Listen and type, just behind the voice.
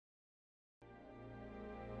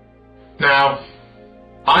Now,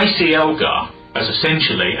 I see Elgar as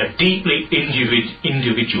essentially a deeply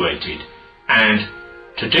individuated and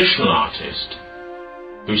traditional artist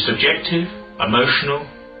who's subjective, emotional,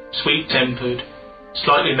 sweet-tempered,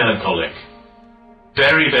 slightly melancholic,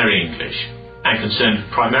 very, very English, and concerned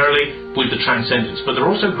primarily with the transcendence. But there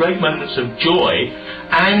are also great moments of joy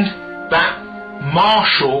and that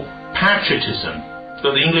martial patriotism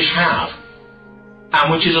that the English have,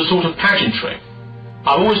 and which is a sort of pageantry.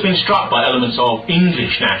 I've always been struck by elements of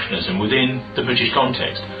English nationalism within the British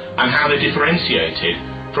context, and how they're differentiated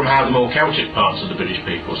from how the more Celtic parts of the British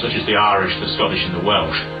people, such as the Irish, the Scottish and the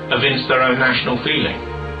Welsh, evince their own national feeling.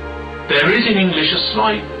 There is in English a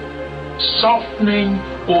slight softening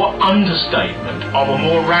or understatement of a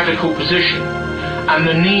more radical position, and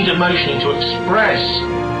the need emotionally to express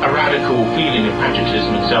a radical feeling of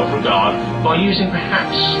patriotism and self-regard by using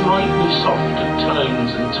perhaps slightly softer tones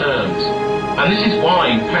and terms. And this is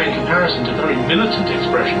why, in comparison to very militant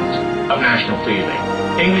expressions of national feeling,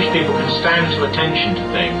 English people can stand to attention to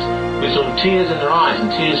things with sort of tears in their eyes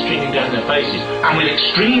and tears streaming down their faces, and with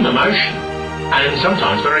extreme emotion, and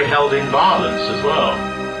sometimes very held-in violence as well,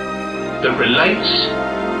 that relates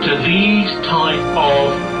to these type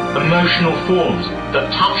of emotional forms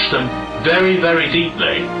that touch them very, very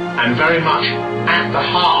deeply and very much at the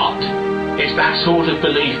heart. It's that sort of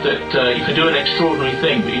belief that you can do an extraordinary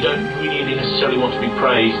thing, but you don't really necessarily want to be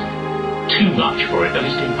praised too much for it, at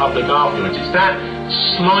least in public afterwards. It's that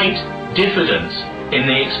slight diffidence in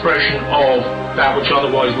the expression of that which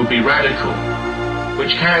otherwise would be radical,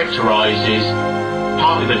 which characterises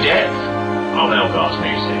partly the depth of Elgar's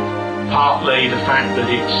music, partly the fact that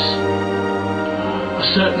it's a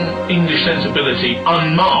certain English sensibility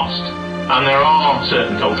unmasked. And there are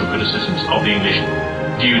certain cultural criticisms of the English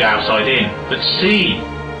viewed outside in that see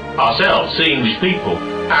English people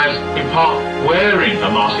as in part wearing a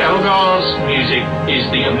mask. Elgar's music is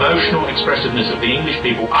the emotional expressiveness of the English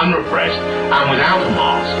people, unrepressed and without a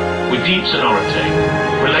mask, with deep sonority,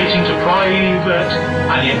 relating to private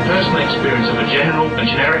and the impersonal experience of a general and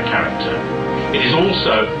generic character. It is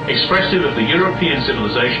also expressive of the European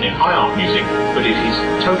civilization in high art music, but it is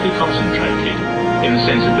totally concentrated in the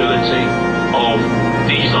sensibility of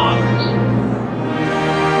these islands.